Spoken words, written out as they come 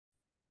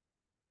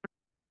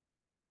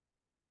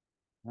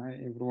Hi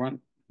everyone,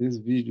 this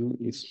video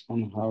is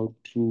on how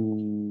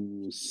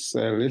to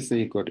sell. Let's say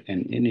you got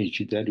an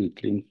energy that you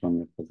claim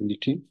from a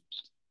facility.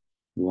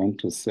 You want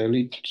to sell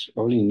it.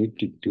 All you need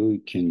to do, you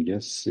can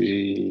just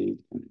say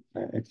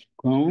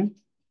account.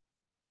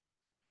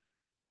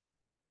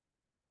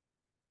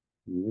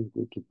 Let's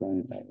go to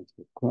buy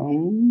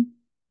account.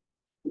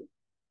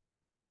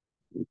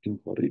 Looking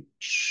for it.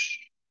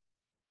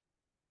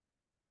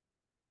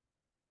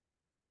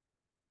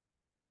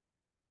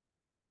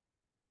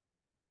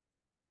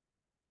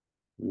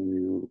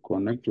 You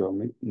connect your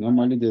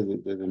normally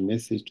there's a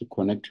message to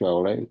connect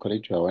your wallet.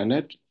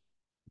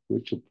 Go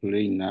to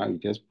play now. You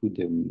just put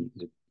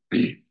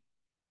the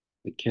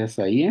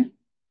cursor here.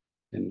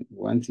 And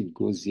once it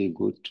goes here,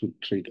 go to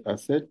trade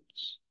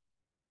assets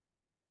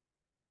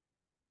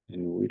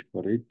and wait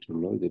for it to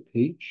load the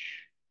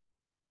page.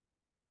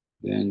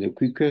 Then the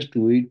quickest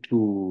way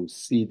to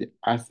see the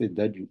asset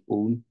that you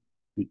own,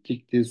 you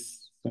click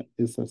this.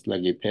 This is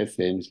like a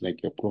person, it's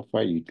like your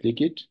profile. You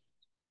click it.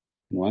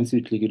 And once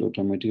you click it,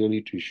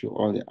 automatically to show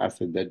all the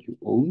assets that you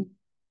own.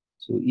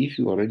 So if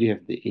you already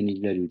have the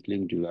energy that you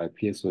claim to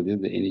appear, so this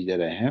is the energy that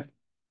I have.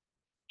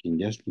 You can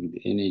just click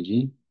the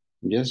energy.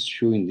 I'm just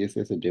showing this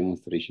as a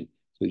demonstration.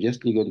 So just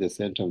click on the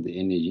center of the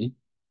energy.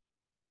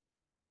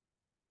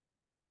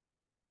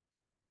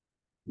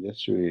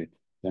 Just show you.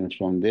 Then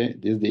from there,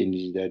 this is the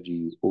energy that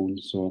you own.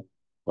 So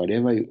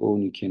whatever you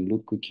own, you can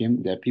look quick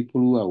him. There are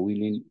people who are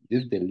willing,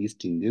 this is the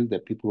listing, this is the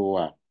people who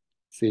are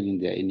selling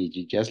their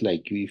energy. Just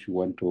like you, if you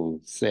want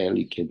to sell,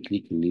 you can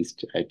click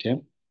list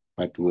item.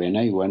 But when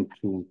you want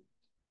to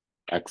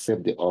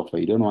accept the offer,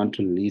 you don't want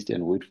to list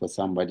and wait for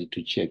somebody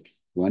to check.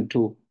 You want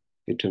to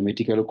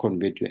automatically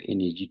convert your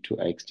energy to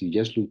IXT. You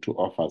just look to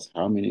offers.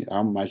 How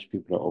much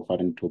people are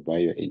offering to buy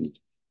your energy.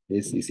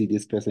 Yes, you see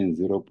this person is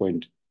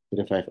 0.35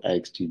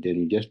 IXT, then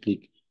you just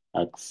click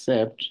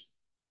accept.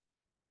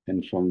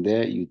 And from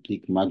there, you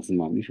click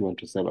maximum. If you want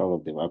to sell all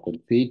of them, I got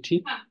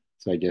 30.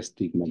 So I just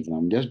click maximum.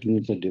 I'm just doing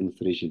it for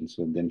demonstration.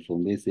 So then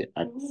from there, say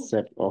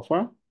accept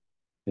offer.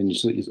 And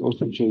so it's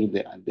also showing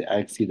the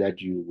IXT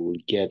that you will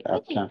get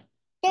after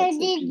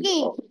accepting the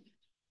offer.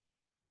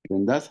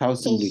 And that's how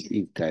simple it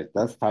is, guys.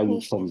 That's how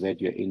you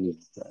convert your energy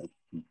to IXT.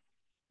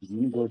 You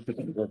didn't go to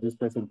because this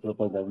person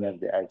proposed that we have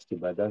the IXT,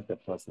 but that's the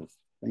process.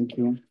 Thank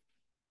you.